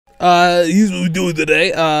Here's what we're doing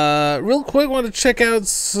today. Real quick, want to check out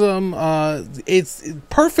some, it's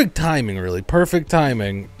perfect timing, really. Perfect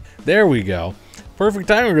timing. There we go. Perfect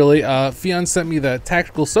timing, really. Fionn sent me that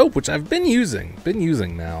tactical soap, which I've been using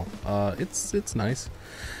now. It's nice.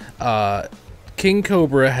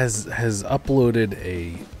 KingCobra has uploaded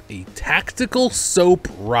a tactical soap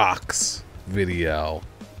rocks video.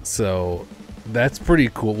 So that's pretty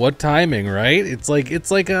cool. What timing, right? It's like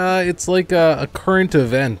a current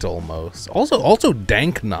event almost. Also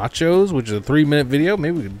dank nachos, which is a 3-minute video.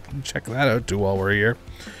 Maybe we can check that out too while we're here.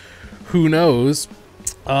 Who knows?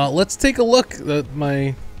 Let's take a look at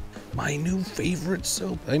my new favorite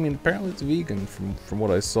soap. I mean, apparently it's vegan from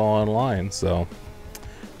what I saw online, so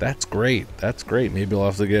that's great. That's great. Maybe I'll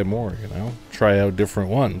have to get more, you know? Try out different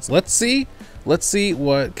ones. Let's see what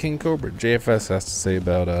KingCobraJFS has to say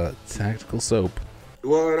about tactical soap.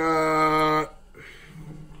 What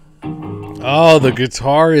Oh, the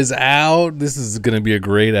guitar is out. This is gonna be a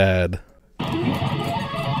great ad.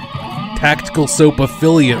 Tactical soap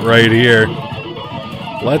affiliate right here.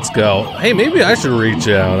 Let's go. Hey, maybe I should reach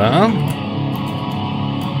out, huh?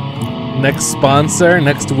 Next sponsor,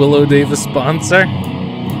 next willodavis sponsor.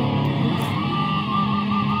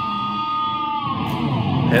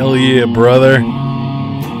 Hell yeah, brother.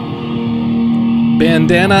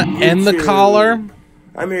 Bandana and the collar.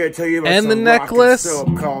 I'm here to tell you about and the necklace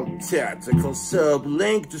soap called Tactical Soap.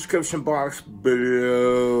 Link description box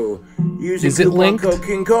below. Using coupon code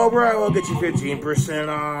KingCobra, we'll get you 15%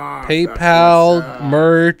 off. PayPal,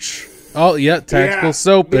 merch. Oh, yeah, tactical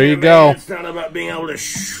soap. There you go. It's not about being able to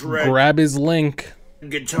shred. Grab his link.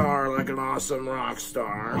 Guitar like an awesome rock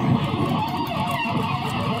star.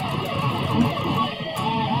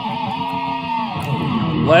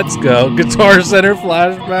 Let's go. Guitar Center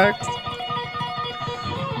flashbacks.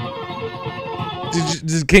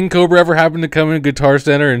 Did KingCobra ever happen to come in Guitar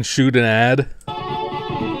Center and shoot an ad?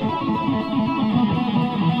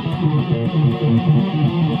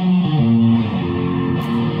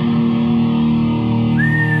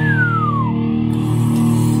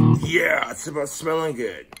 Yeah, it's about smelling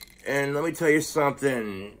good. And let me tell you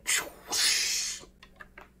something.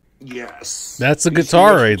 Yes. That's a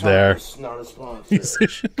guitar right there. Not a sponsor.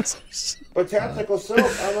 But Tactical Soap,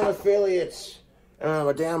 I'm an affiliate. I'm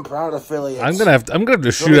a damn proud affiliate. I'm gonna have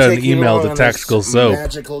to shoot out an email to Tactical Soap.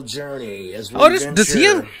 Magical journey as we does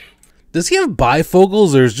he have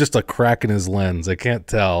bifocals or is just a crack in his lens? I can't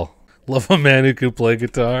tell. Love a man who can play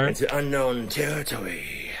guitar. Into unknown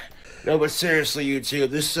territory. No, but seriously, you two,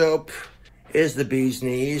 this soap is the bee's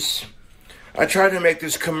knees. I tried to make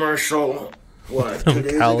this commercial. What, 2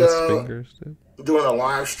 days ago? Fingers, doing a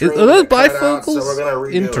live stream. Are those bifocals? So we're gonna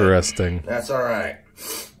redo Interesting. It. That's all right.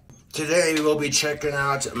 Today we will be checking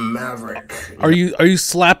out Maverick. Are you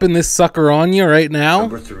slapping this sucker on you right now?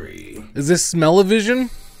 Number 3. Is this smell-o-vision?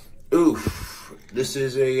 Oof. This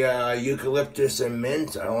is a eucalyptus and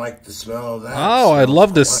mint. I don't like the smell of that. Oh, I'd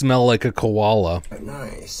love to smell like a koala.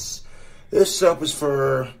 Nice. This soap is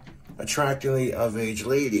for attracting the of-age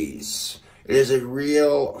ladies. It is a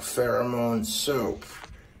real pheromone soap.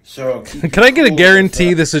 So can I get a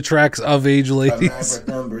guarantee this attracts of-age ladies? Maverick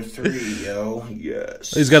number 3, yo.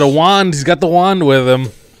 Yes. He's got a wand. He's got the wand with him.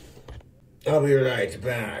 I'll be right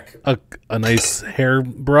back. A nice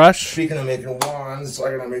hairbrush. Speaking of making wands,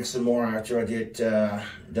 I'm gonna make some more after I get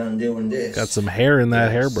done doing this. Got some hair in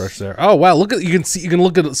that hairbrush there. Oh wow! Look at you can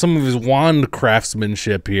look at some of his wand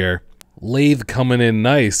craftsmanship here. Lathe coming in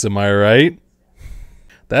nice. Am I right?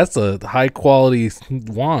 That's a high quality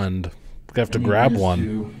wand. We have to grab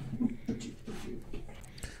one.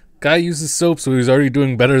 Guy uses soap, so he's already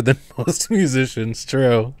doing better than most musicians.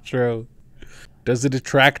 True. Does it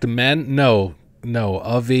attract men? No,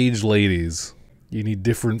 of-age ladies. You need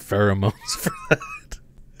different pheromones for that.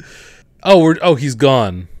 Oh, he's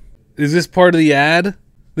gone. Is this part of the ad?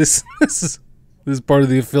 This is part of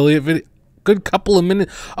the affiliate video. Good couple of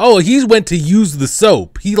minutes. Oh, he went to use the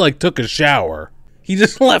soap. He like took a shower. He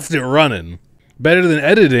just left it running. Better than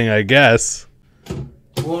editing, I guess.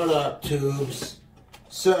 What up, tubes?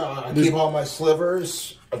 So, I keep all my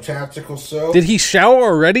slivers of tactical soap. Did he shower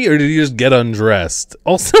already, or did he just get undressed?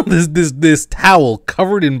 Also, this towel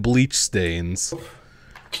covered in bleach stains.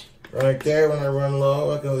 Right there, when I run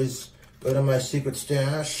low, I can always go to my secret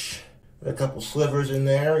stash. Put a couple slivers in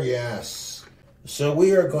there, yes. So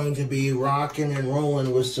we are going to be rocking and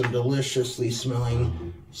rolling with some deliciously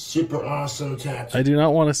smelling, super awesome tactical. I do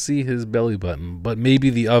not want to see his belly button, but maybe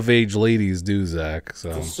the of-age ladies do, Zach.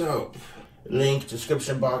 So, link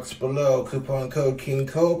description box below. Coupon code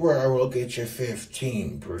KingCobra. I will get you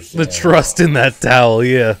 15%. The trust in that towel,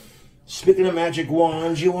 yeah. Speaking of magic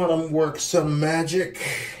wands, you want to work some magic?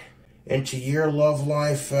 into your love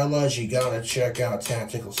life, fellas, you gotta check out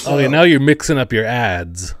Tactical Soap. Okay, now you're mixing up your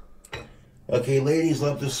ads. Okay, ladies,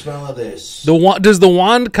 love the smell of this. Does the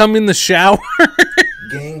wand come in the shower?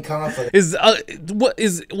 Gain confidence.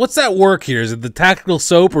 What's that work here? Is it the Tactical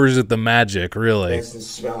Soap or is it the magic? Really? Makes it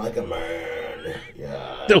smell like a man.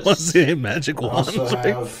 Yeah. Don't want to say magic wand. Also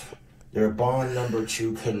have their Bond No.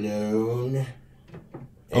 2 cologne.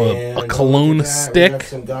 Oh, a cologne stick. We got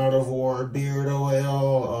some God of War beard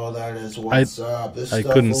oil. Oh, that is what's up. This I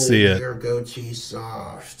stuff couldn't will see leave it. your goatee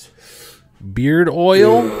soft. Beard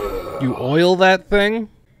oil? You oil that thing?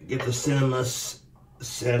 Get the cinema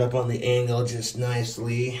set up on the angle just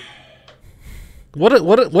nicely. What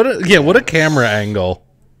a camera angle.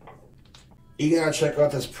 You gotta check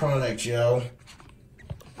out this product, Joe.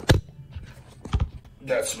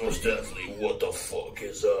 That's most definitely what the fuck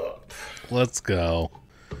is up. Let's go.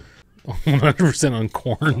 100% on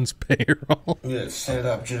Corn's payroll. Get it set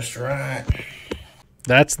up just right.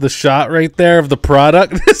 That's the shot right there of the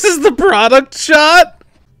product. This is the product shot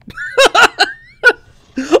on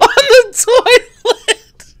the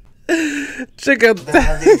toilet. Check out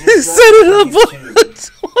that. He set it up on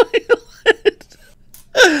the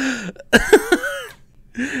toilet.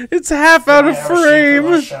 It's half out of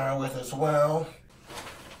frame. Shower with as well.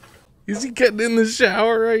 Is he getting in the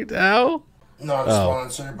shower right now? Not a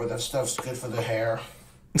sponsor, but that stuff's good for the hair.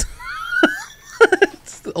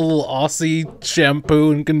 It's a little Aussie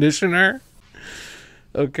shampoo and conditioner.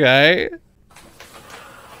 Okay.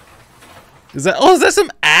 Is that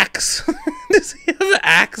some Axe? Does he have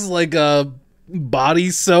Axe like a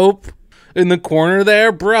body soap in the corner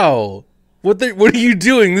there? Bro, what are you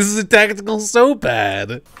doing? This is a Tactical Soap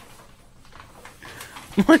ad.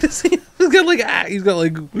 Why does he? He's got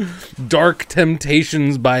like Dark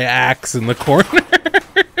Temptations by Axe in the corner.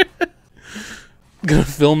 Gonna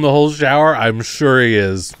film the whole shower? I'm sure he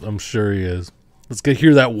is. Let's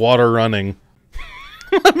hear that water running.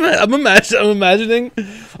 I'm imagining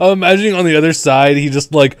on the other side. He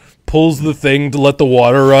just like pulls the thing to let the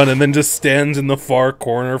water run, and then just stands in the far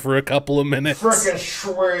corner for a couple of minutes. Frickin'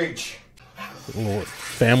 sweet. Little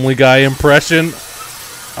Family Guy impression.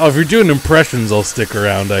 Oh, if you're doing impressions, I'll stick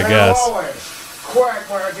around, I guess. Always. Quack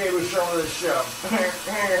when I gave a show to the show.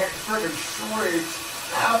 Frickin' sweet.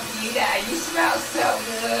 Oh, Peter, you smell so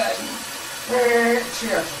good. Cheers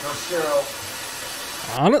to the show.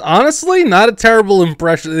 Honestly, not a terrible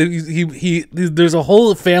impression. There's a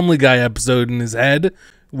whole Family Guy episode in his head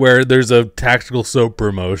where there's a Tactical Soap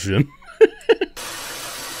promotion.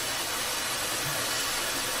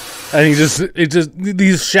 And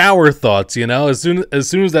these shower thoughts, you know, as soon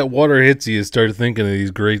as that water hits you start thinking of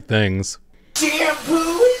these great things. Shampoo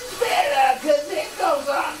is better because it goes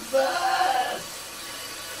on first.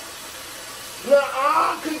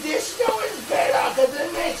 Nuh-uh, conditioner is better because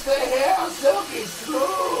it makes the hair silky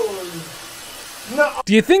smooth. Nuh-uh.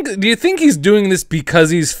 Do you think he's doing this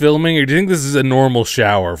because he's filming, or do you think this is a normal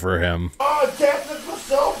shower for him? Oh, Tactical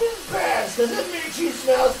Soap is best because it makes you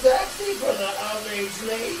smell sexy for the underage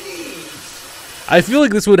ladies. I feel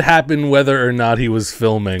like this would happen whether or not he was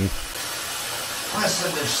filming.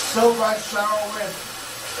 Listen, the soap I shower with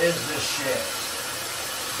is the shit.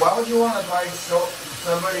 Why would you want to buy soap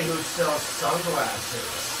from somebody who sells sunglasses?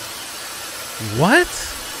 What?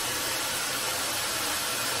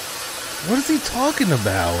 What is he talking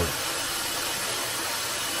about?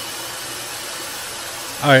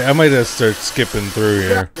 Alright, I might have to start skipping through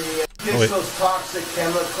here. Those toxic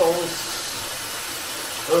chemicals.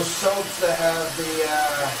 Those soaps that have the,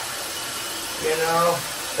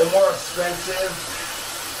 the more expensive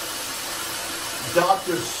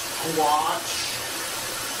Dr. Squatch.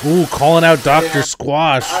 Ooh, calling out Dr.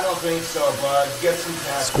 Squash. I don't think so, bud. Get some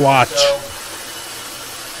Squatch. soap.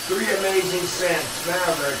 3 amazing scents.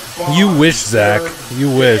 Maverick, Bond, You wish, Zach. You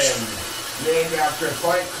wish. Named after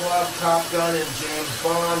Fight Club, Top Gun, and James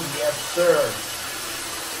Bond. Yes, sir.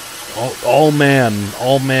 All man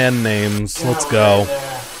names. Let's go.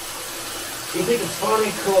 You think it's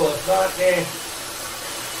funny? Cool. It's not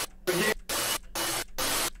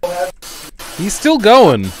He's still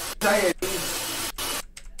going.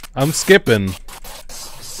 I'm skipping.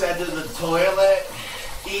 Said to the toilet,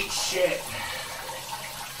 eat shit.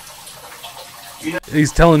 You know,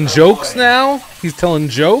 He's telling jokes now? He's telling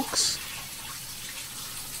jokes?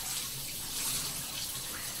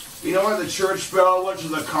 You know when the church bell went to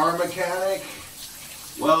the car mechanic?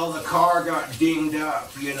 Well, the car got dinged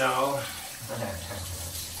up, you know.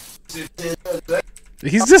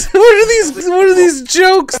 He's just what are these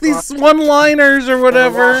jokes? These one-liners or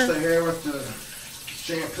whatever. Wash the hair with the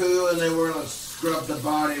shampoo, and then we're gonna scrub the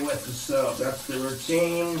body with the soap. That's the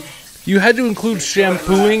routine. You had to include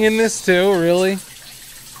shampooing in this too, really?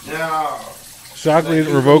 No. Shocked we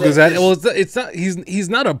didn't revoke his ad. Well, it's not. He's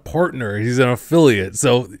not a partner. He's an affiliate.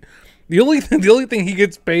 So the only thing he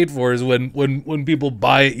gets paid for is when people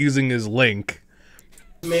buy it using his link.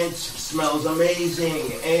 Mint smells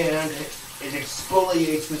amazing and it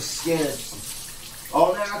exfoliates the skin.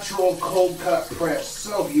 All natural cold cut press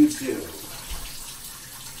soap, YouTube.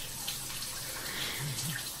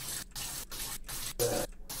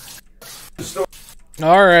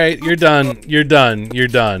 All right, you're done. You're done. You're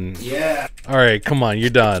done. Yeah. All right, come on, you're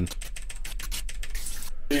done.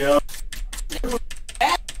 Yeah.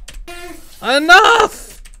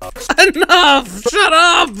 Enough! Enough! Shut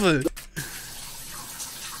up!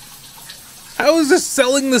 I was just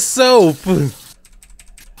selling the soap.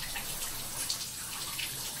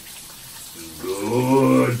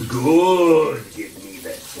 Good, good. Give me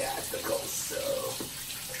the tactical soap.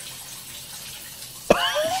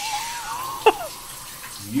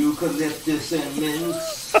 Eucalyptus and mint.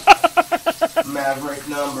 Maverick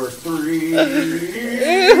number 3.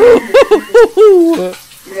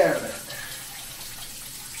 Yeah.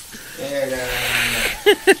 And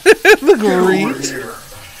The great.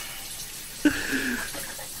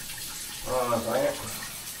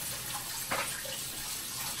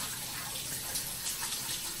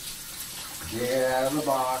 Yeah, the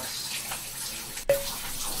box.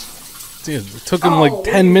 Dude, it took him like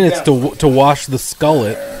 10 minutes to wash the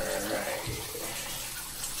skullet.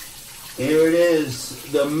 Here it is,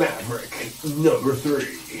 the Maverick number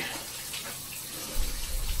 3.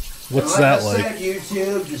 What's that like? Like I said,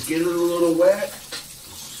 YouTube, just get it a little wet.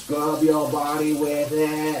 Scrub your body with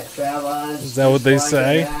it, fellas. Is that what they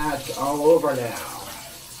say? That's all over now.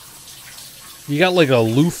 You got like a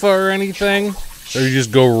loofah or anything? Or you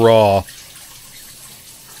just go raw?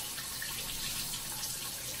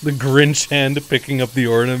 The Grinch hand picking up the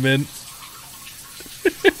ornament.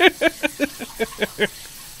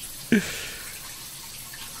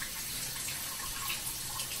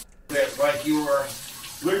 Like you were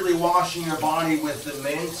literally washing your body with the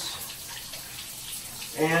mint.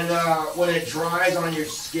 And when it dries on your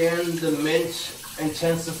skin, the mint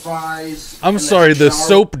intensifies. I'm sorry, the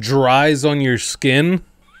soap dries on your skin?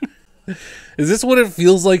 Is this what it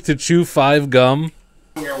feels like to chew 5 gum?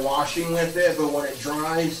 You're washing with it, but when it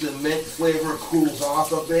dries, the mint flavor cools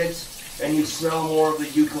off a bit, and you smell more of the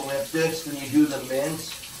eucalyptus than you do the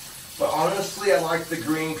mint. But honestly, I like the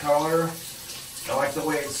green color. I like the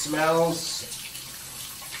way it smells.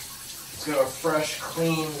 It's got a fresh,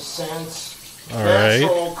 clean scent. All right.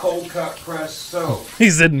 Natural cold cut press soap. He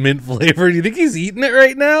said mint flavor. Do you think he's eating it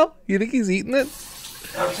right now? You think he's eating it?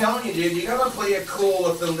 I'm telling you, dude, you gotta play it cool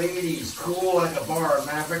with the ladies. Cool like a bar.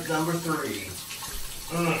 Maverick number 3.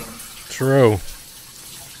 True.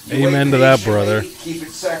 Amen to that, brother. Keep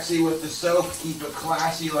it sexy with the soap. Keep it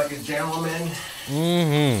classy like a gentleman.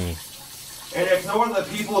 Mm-hmm. And ignore the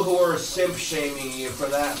people who are simp shaming you, for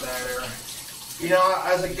that matter. You know,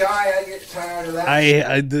 as a guy, I get tired of that.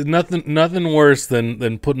 I did nothing worse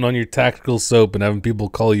than putting on your tactical soap and having people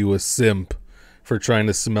call you a simp for trying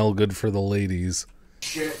to smell good for the ladies.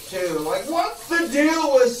 Shit too. Like, what's the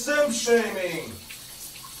deal with simp shaming?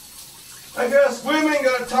 I guess women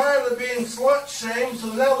got tired of being slut shamed, so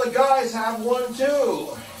now the guys have one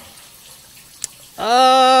too.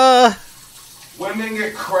 Women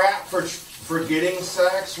get crap for getting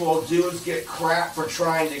sex, while dudes get crap for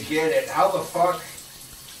trying to get it. How the fuck?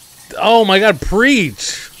 Oh my God!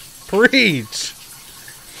 Preach, preach,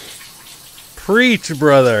 preach,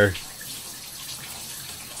 brother.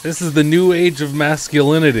 This is the new age of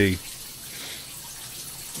masculinity.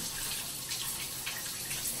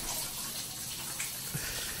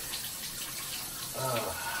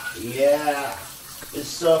 Yeah, this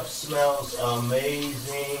stuff smells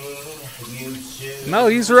amazing. YouTube. No,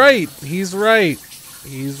 he's right. He's right.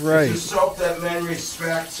 He's right. It's a soap that men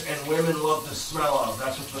respect and women love the smell of.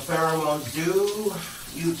 That's what the pheromones do.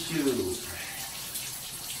 YouTube.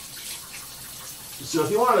 So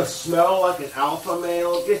if you want to smell like an alpha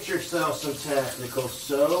male, get yourself some technical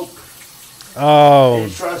soap. Oh.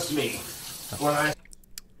 And trust me, when I...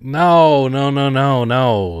 No.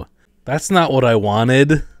 That's not what I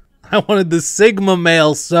wanted. I wanted the Sigma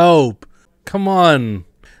male soap. Come on.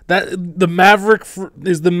 The Maverick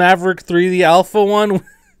is the Maverick 3 the alpha one?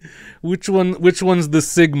 Which one's the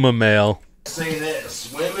Sigma male? Say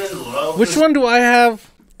this, women love Which one do I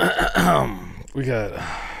have? We got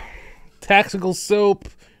tactical soap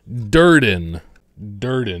Deoderant.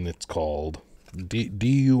 Deoderant it's called.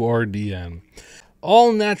 D-U-R-D-N.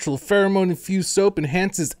 All natural pheromone infused soap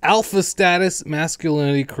enhances alpha status,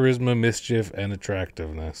 masculinity, charisma, mischief, and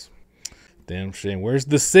attractiveness. Damn shame. Where's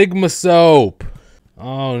the Sigma soap?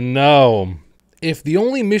 Oh no. If the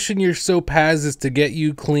only mission your soap has is to get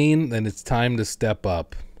you clean, then it's time to step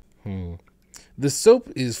up. The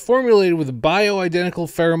soap is formulated with a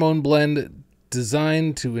bioidentical pheromone blend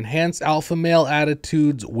designed to enhance alpha male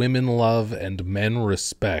attitudes women love and men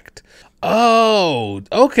respect. Oh,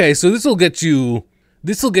 okay, so this'll get you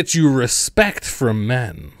respect from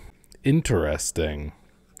men. Interesting.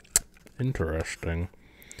 Interesting.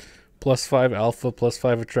 +5 alpha,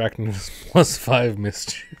 +5 attractiveness, +5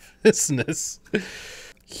 mischievousness.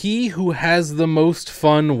 He who has the most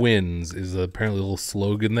fun wins is apparently a little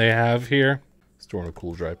slogan they have here. Store in a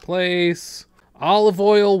cool, dry place. Olive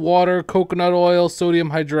oil, water, coconut oil, sodium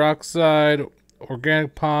hydroxide,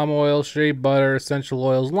 organic palm oil, shea butter, essential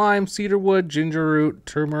oils, lime, cedarwood, ginger root,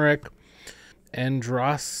 turmeric,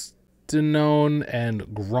 androstenone, and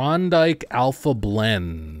Grondike alpha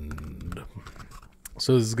blend.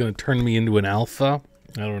 So this is going to turn me into an alpha?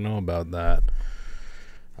 I don't know about that.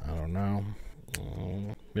 I don't know.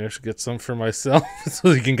 Maybe I should get some for myself so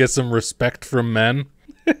you can get some respect from men.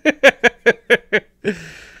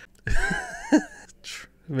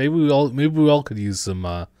 Maybe we all could use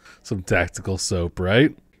some tactical soap,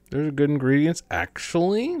 right? There's good ingredients.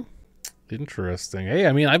 Actually, interesting. Hey,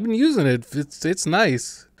 I mean, I've been using it. It's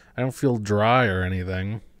nice. I don't feel dry or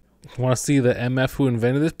anything. Want to see the MF who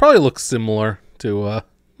invented this? Probably looks similar to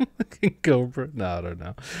KingCobra. No, I don't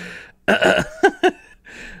know.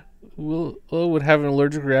 WiLLo would have an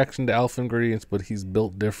allergic reaction to alpha ingredients, but he's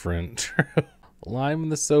built different. Lime in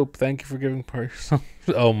the soap. Thank you for giving part yourself.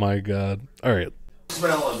 Oh my god. All right.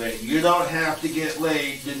 Smell of it. You don't have to get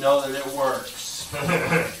laid to know that it works.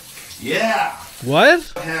 Yeah. What? You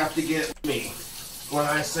don't have to get me when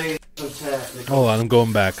I say so technical. Hold on, I'm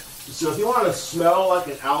going back. So if you want to smell like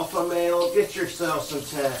an alpha male, get yourself some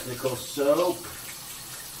technical soap.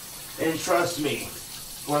 And trust me,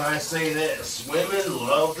 when I say this, women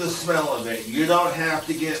love the smell of it. You don't have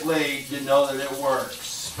to get laid to know that it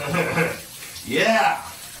works. Yeah.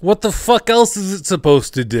 What the fuck else is it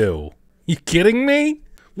supposed to do? You kidding me?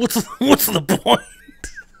 What's the point?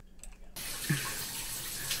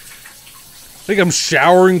 Think I'm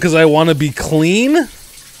showering because I want to be clean?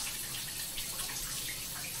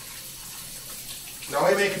 Now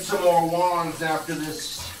we're making some more wands after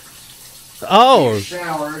this. Oh,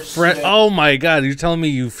 Showers. oh my god, you're telling me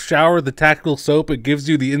you shower the tactical soap, it gives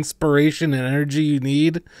you the inspiration and energy you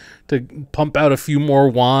need to pump out a few more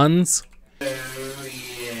wands? Oh,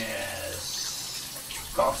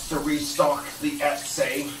 yes. Got to restock the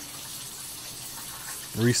Etsy.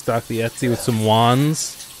 Restock the Etsy with some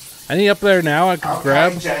wands. Any up there now I can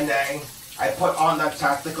grab? Jenny. I put on the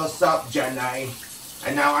tactical soap, Jenny.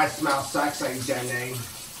 And now I smell sexy, Jenny.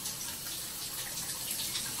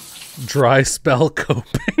 Dry spell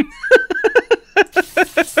coping.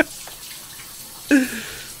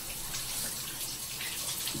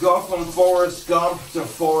 Go from Forrest Gump to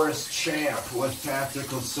Forrest Champ with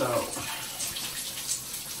tactical soap.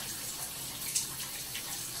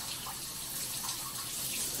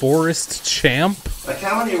 Forest Champ? Like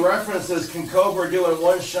how many references can Cobra do in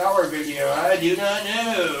one shower video? I do not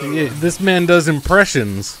know. Yeah, this man does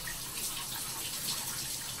impressions.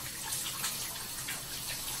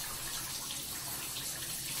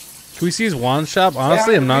 Can we see his wand shop?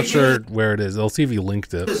 Honestly, I'm not sure where it is. I'll see if he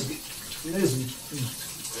linked it. Okay,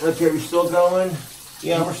 we're still going?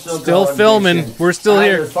 Yeah, we're still going. Still filming. Jason. We're still I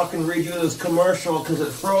here. had to fucking redo this commercial because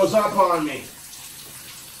it froze up on me.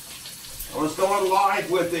 I was going live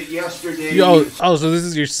with it yesterday. Yo, oh, so this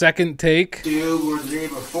is your second take? Two or the day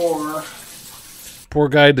before. Poor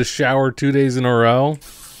guy had to shower 2 days in a row.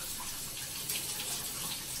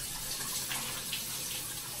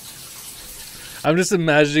 I'm just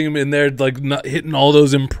imagining him in there, like, not hitting all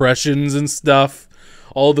those impressions and stuff,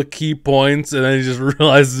 all the key points, and then he just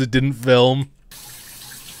realizes it didn't film.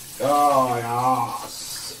 Oh,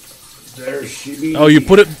 yes. There she be. Oh, you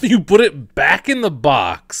put it back in the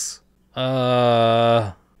box.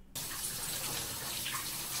 The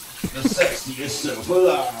sexiest soap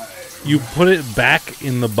alive. You put it back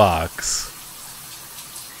in the box.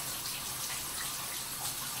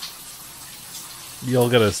 You'll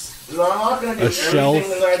get a. No, I'm not gonna do everything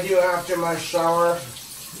that I do after my shower.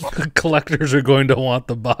 Collectors are going to want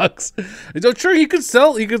the box. So sure, he could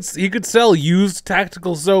sell used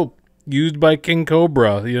tactical soap used by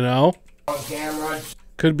KingCobra. You know, On camera,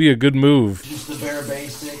 could be a good move. just the bare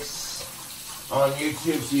basics on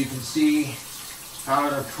YouTube, so you can see how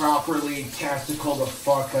to properly tactical the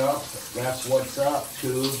fuck up. That's what's up,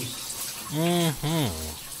 tubes.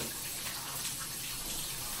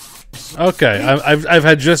 Okay, I've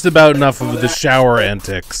had just about enough of the shower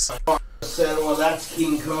antics. Said, well, that's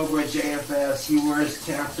KingCobraJFS. He wears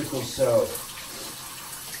tactical soap.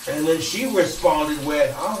 And then she responded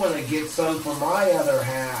with, I want to get some for my other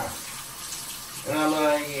half. And I'm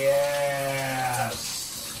like, yes.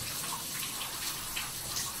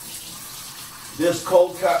 This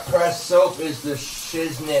cold cut press soap is the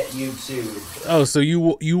shiznit, YouTube. Oh, so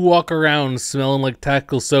you walk around smelling like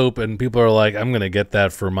tactical soap, and people are like, I'm gonna get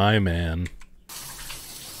that for my man.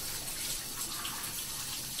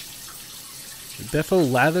 Defo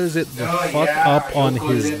lathers it the fuck up on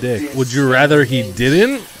his dick. Would you rather he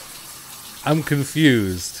didn't? I'm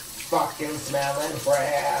confused. Fucking smelling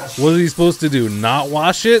fresh. What is he supposed to do? Not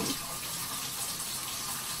wash it?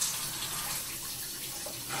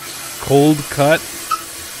 Cold cut.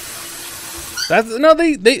 That's no.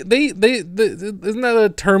 They isn't that a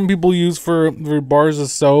term people use for bars of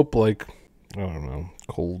soap? Like, I don't know,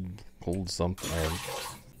 cold something.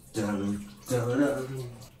 Dun, dun, dun.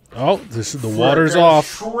 Oh, the water's off.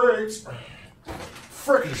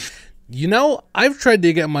 Frickin'. You know, I've tried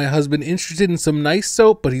to get my husband interested in some nice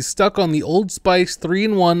soap, but he's stuck on the Old Spice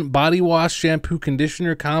 3-in-1 body wash, shampoo,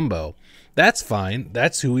 conditioner combo. That's fine.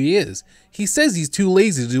 That's who he is. He says he's too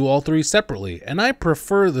lazy to do all three separately, and I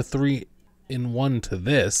prefer the 3-in-1 to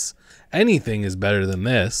this. Anything is better than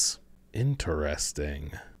this.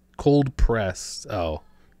 Interesting. Cold pressed. Oh,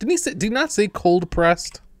 did he not say cold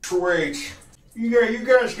pressed? Sweet. You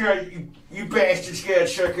bastards gotta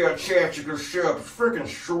check out Tactical Soap. It's freaking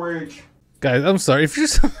sweet. Guys, I'm sorry if you're.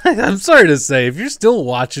 I'm sorry to say, if you're still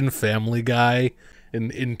watching Family Guy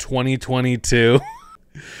in 2022,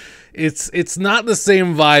 it's not the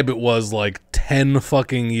same vibe it was like 10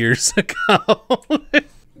 fucking years ago.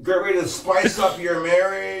 Get ready to spice up your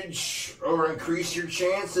marriage or increase your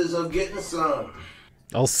chances of getting some.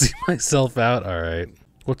 I'll see myself out. All right,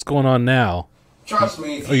 what's going on now? Trust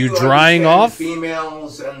me, if are you drying off?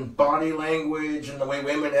 Females and body language and the way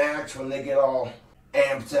women act when they get all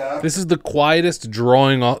amped up. This is the quietest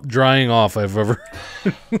drying off I've ever.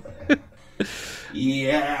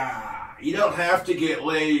 Yeah, you don't have to get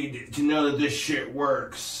laid to know that this shit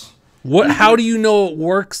works. What? How do you know it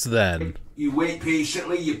works then? You wait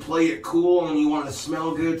patiently, you play it cool, and you want to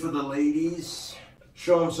smell good for the ladies.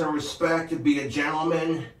 Show them some respect and be a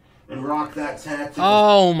gentleman. And rock that tactical.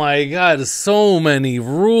 Oh my god, so many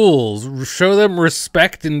rules. Show them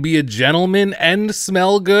respect and be a gentleman and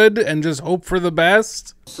smell good and just hope for the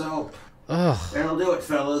best. Soap. Ugh. That'll do it,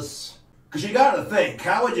 fellas. Because you gotta think,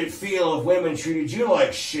 how would it feel if women treated you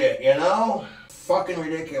like shit, you know? Fucking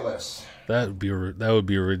ridiculous. That would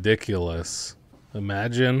be ridiculous.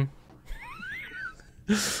 Imagine.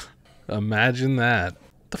 Imagine that.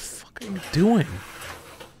 What the fuck are you doing?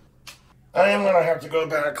 I am going to have to go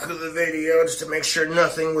back through the video just to make sure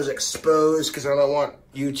nothing was exposed, because I don't want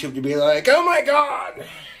YouTube to be like, oh my god,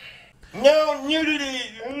 no nudity.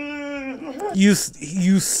 You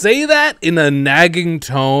say that in a nagging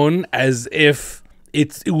tone as if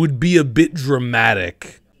it would be a bit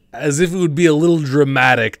dramatic. As if it would be a little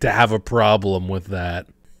dramatic to have a problem with that.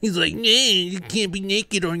 He's like, nah, you can't be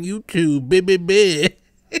naked on YouTube.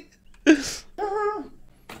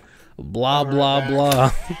 Blah, blah,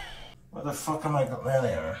 blah. Where the fuck am I going? There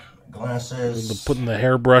they are. Glasses. Putting the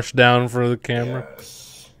hairbrush down for the camera.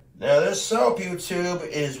 Yes. Now this soap, YouTube,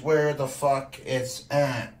 is where the fuck it's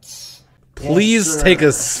at. Please yes, take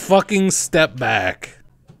a fucking step back.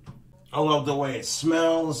 I love the way it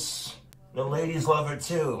smells. The ladies love it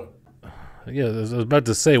too. Yeah, I was about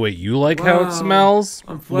to say, wait, you like how it smells?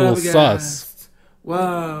 I'm a little sus.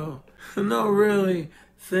 Wow. No, really.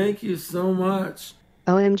 Thank you so much.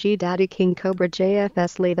 OMG Daddy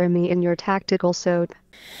KingCobraJFS, lather me in your tactical soap.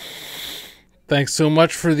 Thanks so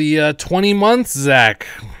much for the 20 months, Zach.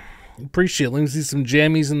 Appreciate it. Let me see some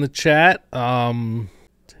jammies in the chat.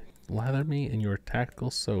 Lather me in your tactical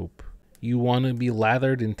soap. You want to be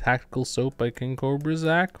lathered in tactical soap by King Cobra,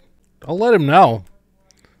 Zach? I'll let him know.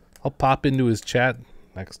 I'll pop into his chat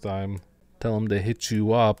next time. Tell him to hit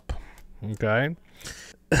you up. Okay?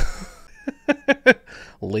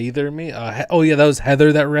 Lather me? Oh yeah, that was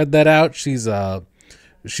Heather that read that out. She's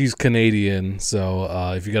Canadian,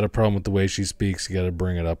 so if you got a problem with the way she speaks, you got to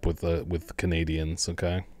bring it up with Canadians,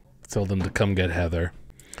 okay? Tell them to come get Heather.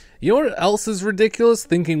 You know what else is ridiculous?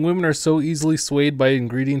 Thinking women are so easily swayed by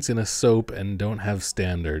ingredients in a soap and don't have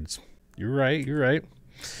standards. You're right, you're right.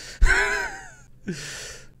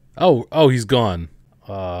 Oh, he's gone.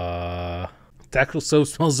 Tactical soap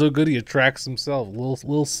smells so good he attracts himself.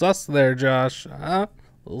 Little sus there, Josh. Huh?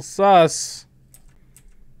 Little sus.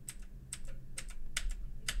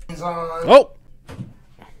 Oh!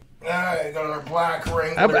 Alright, got our black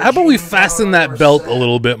ring. How about we fasten that belt a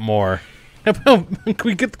little bit more? Can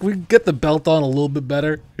we get the belt on a little bit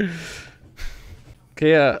better?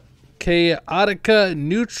 Chaotica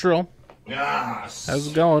Neutral. Yes. How's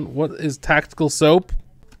it going? What is tactical soap?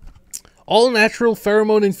 All natural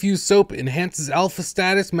pheromone infused soap enhances alpha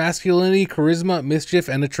status, masculinity, charisma, mischief,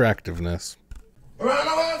 and attractiveness. Run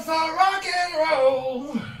away for rock and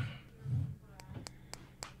roll.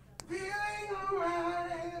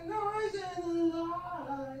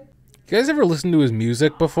 You guys ever listen to his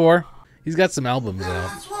music before? He's got some albums out.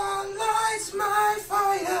 That's what lights my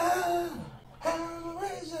fire and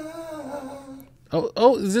razor.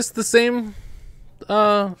 Oh, is this the same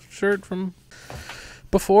shirt from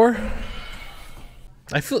before?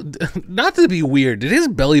 I feel, not to be weird, did his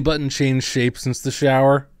belly button change shape since the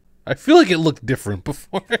shower? I feel like it looked different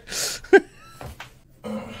before.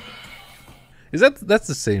 That's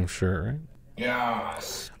the same shirt, right?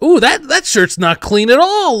 Yes. Ooh, that shirt's not clean at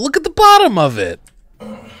all. Look at the bottom of it.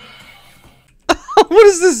 What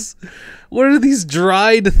is this? What are these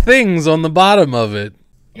dried things on the bottom of it?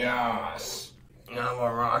 Yes. Now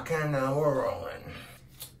we're rocking, now we're rolling.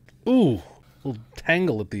 Ooh, little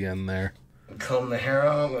tangle at the end there. Comb the hair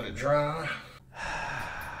out, let it dry.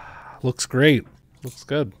 Looks great. Looks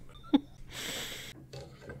good.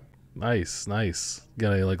 Nice, nice.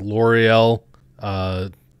 Got a like L'Oreal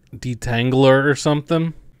detangler or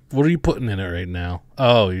something. What are you putting in it right now?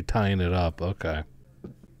 Oh, you're tying it up. Okay.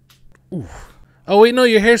 Ooh. Oh wait, no,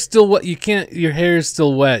 your hair's still wet. You can't. Your hair is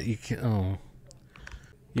still wet. You can't. Oh.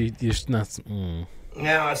 You're not. Mm.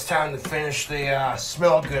 Now it's time to finish the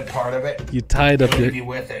smell good part of it. You tied up Leave you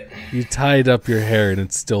with it. You tied up your hair and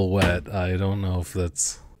it's still wet. I don't know if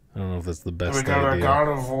that's the best We got our idea. God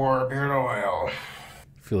of War beard oil. I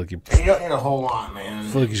feel like you. You don't need a whole lot, man. I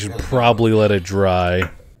feel like you should probably let it dry.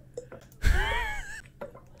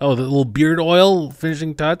 Oh, the little beard oil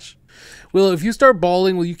finishing touch. Will, if you start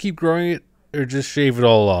balding, will you keep growing it or just shave it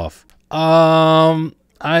all off? I'm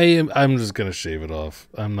just gonna shave it off.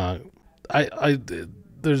 I'm not. I'm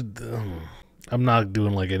not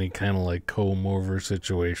doing like any kind of like comb over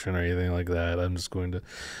situation or anything like that. I'm just going to.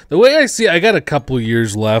 The way I see it, I got a couple of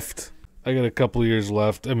years left. I mean,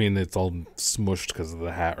 it's all smushed because of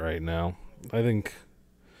the hat right now. I think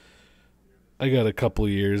I got a couple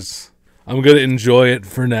of years. I'm gonna enjoy it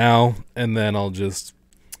for now, and then I'll just,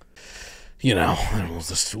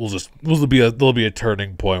 there'll be a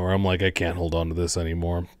turning point where I'm like, I can't hold on to this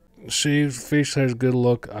anymore. Shaved face hair is good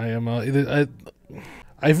look. I feel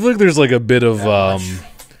like there's like a bit of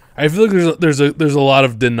I feel like there's a lot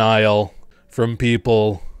of denial from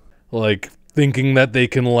people, like thinking that they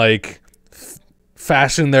can like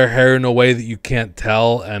fashion their hair in a way that you can't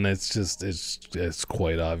tell, and it's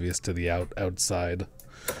quite obvious to the outside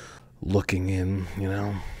looking in,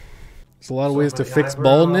 There's a lot of ways to fix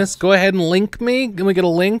baldness. Go ahead and link me. Can we get a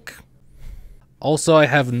link? Also, I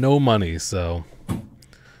have no money, so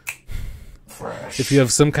Fresh. if you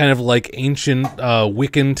have some kind of like ancient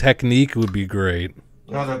Wiccan technique, it would be great.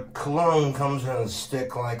 Now the cologne comes in a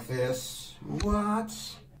stick like this. What?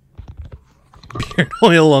 Beard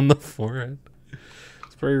oil on the forehead.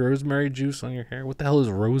 Spray rosemary juice on your hair. What the hell is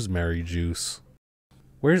rosemary juice?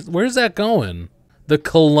 Where's that going? The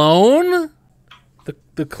cologne?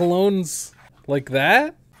 The cologne's like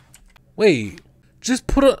that? Wait, just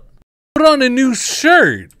put on a new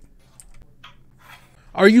shirt.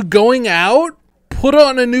 Are you going out? Put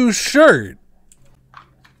on a new shirt.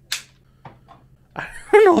 I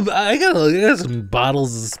don't know. I got some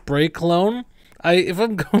bottles of spray cologne. If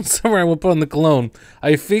I'm going somewhere, I will put on the cologne.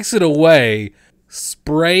 I fix it away,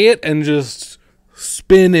 spray it, and just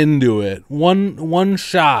spin into it. One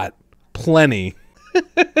shot, plenty.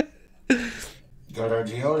 Got our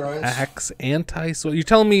deodorants. Axe anti. So you're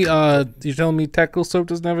telling me tactical soap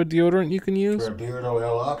doesn't have a deodorant you can use? Put our beard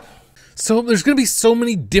oil up. So there's gonna be so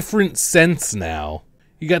many different scents now.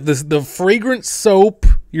 You got the fragrant soap.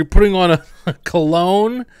 You're putting on a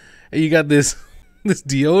cologne, and you got this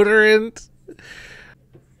deodorant.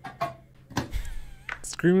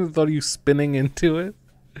 Screaming the thought of you spinning into it.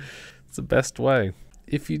 It's the best way.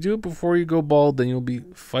 If you do it before you go bald, then you'll be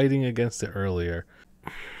fighting against it earlier.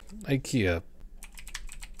 IKEA.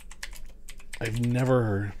 I've never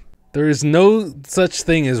heard. There is no such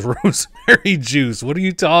thing as rosemary juice. What are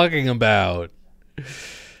you talking about?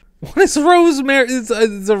 What is rosemary?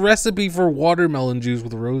 It's a recipe for watermelon juice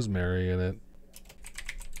with rosemary in it.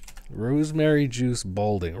 Rosemary juice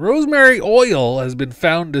balding. Rosemary oil has been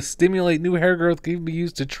found to stimulate new hair growth, can be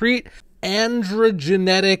used to treat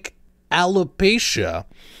androgenetic alopecia.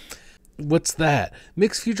 What's that?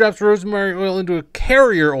 Mix a few drops of rosemary oil into a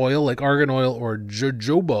carrier oil like argan oil or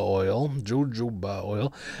jojoba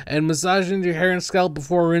oil, and massage into your hair and scalp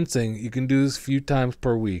before rinsing. You can do this a few times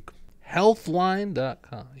per week.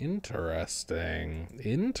 Healthline.com. Interesting.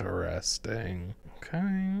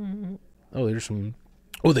 Okay. Oh, there's some.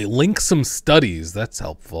 Oh, they link some studies. That's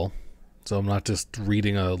helpful. So I'm not just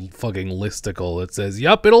reading a fucking listicle that says,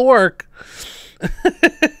 "Yup, it'll work."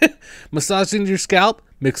 Massage into your scalp,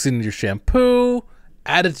 mix it into your shampoo,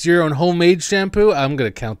 add it to your own homemade shampoo. I'm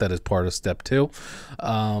going to count that as part of step 2.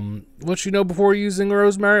 What you know before using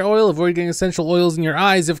rosemary oil, avoid getting essential oils in your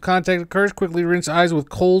eyes. If contact occurs, quickly rinse eyes with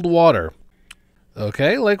cold water.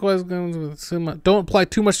 Okay, likewise, don't apply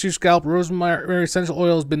too much to your scalp. Rosemary essential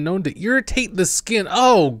oil has been known to irritate the skin.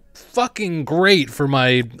 Oh, fucking great for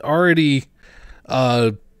my already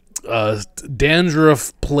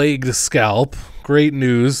dandruff-plagued scalp. Great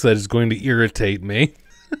news that is going to irritate me.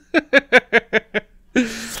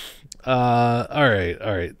 All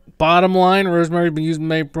right. Bottom line, rosemary has been used to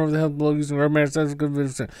make the health below using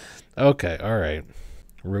rosemary. Okay, all right.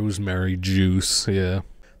 Rosemary juice, yeah.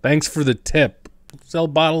 Thanks for the tip. Sell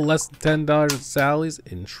bottle less than $10 at Sally's.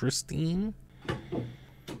 Interesting.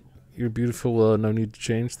 You're beautiful, Willow. No need to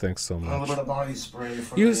change. Thanks so much. A little bit of body spray.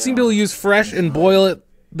 You seem to use fresh and boil it,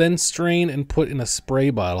 then strain and put in a spray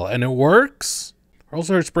bottle, and it works. I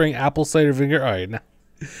also heard spraying apple cider vinegar. All right, now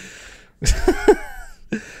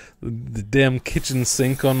the damn kitchen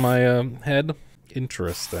sink on my head.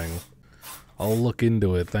 Interesting. I'll look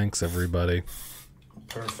into it. Thanks, everybody.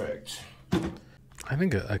 Perfect. I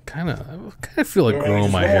think I kind of feel like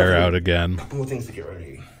growing my hair out again. More things to get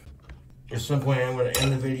ready. At some point, I'm going to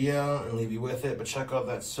end the video and leave you with it. But check out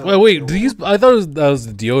that soap. Wait. Do you use? I thought that was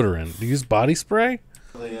the deodorant. Do you use body spray?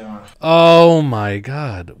 Yeah. Oh my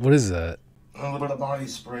God! What is that? A little bit of body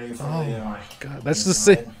spray for God, that's the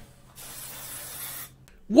same.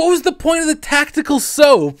 What was the point of the tactical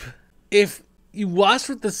soap? If you wash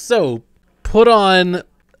with the soap, put on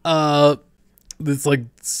this like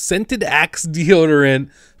scented Axe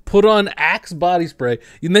deodorant, put on Axe body spray,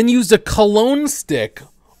 and then use a cologne stick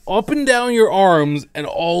up and down your arms and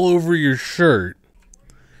all over your shirt.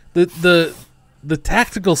 The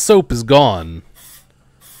tactical soap is gone.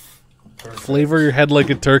 Perfect. Flavor your head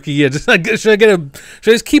like a turkey. Yeah, just like should I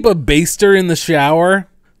just keep a baster in the shower?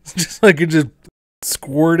 Just like it just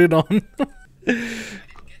squirted on. Could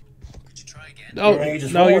you try again? Oh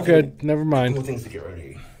no, you're good. Never mind. More things to get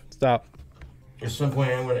ready. Stop. At some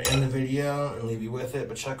point, I'm going to end the video and leave you with it.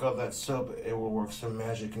 But check out that soap; it will work some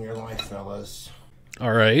magic in your life, fellas.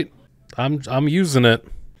 All right, I'm using it.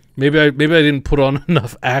 Maybe I didn't put on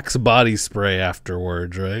enough Axe body spray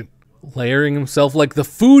afterwards, right? Layering himself like the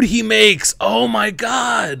food he makes. Oh my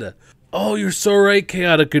God. Oh, you're so right,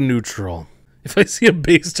 chaotic and neutral. If I see a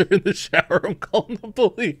baster in the shower, I'm calling the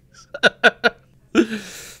police.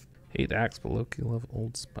 8 Axe below key level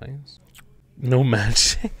Old Spice. No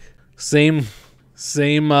matching. Same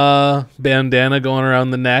bandana going around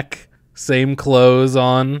the neck. Same clothes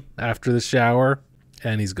on after the shower.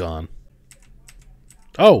 And he's gone.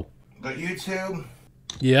 Oh. But YouTube?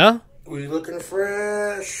 Yeah? We looking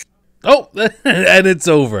fresh. Oh, and it's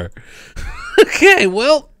over. Okay,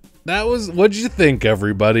 well, that was... What'd you think,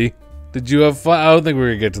 everybody? Did you have fun? I don't think we're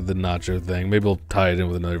going to get to the nacho thing. Maybe we'll tie it in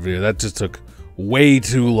with another video. That just took way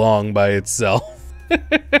too long by itself.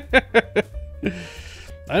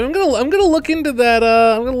 I'm gonna look into that.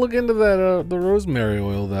 The rosemary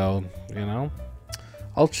oil, though. You know,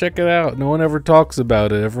 I'll check it out. No one ever talks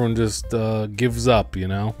about it. Everyone just gives up. You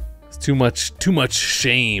know, it's too much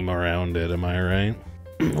shame around it. Am I right?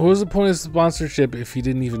 What was the point of sponsorship if he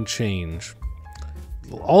didn't even change?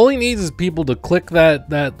 All he needs is people to click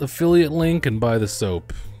that affiliate link and buy the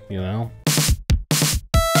soap. You know.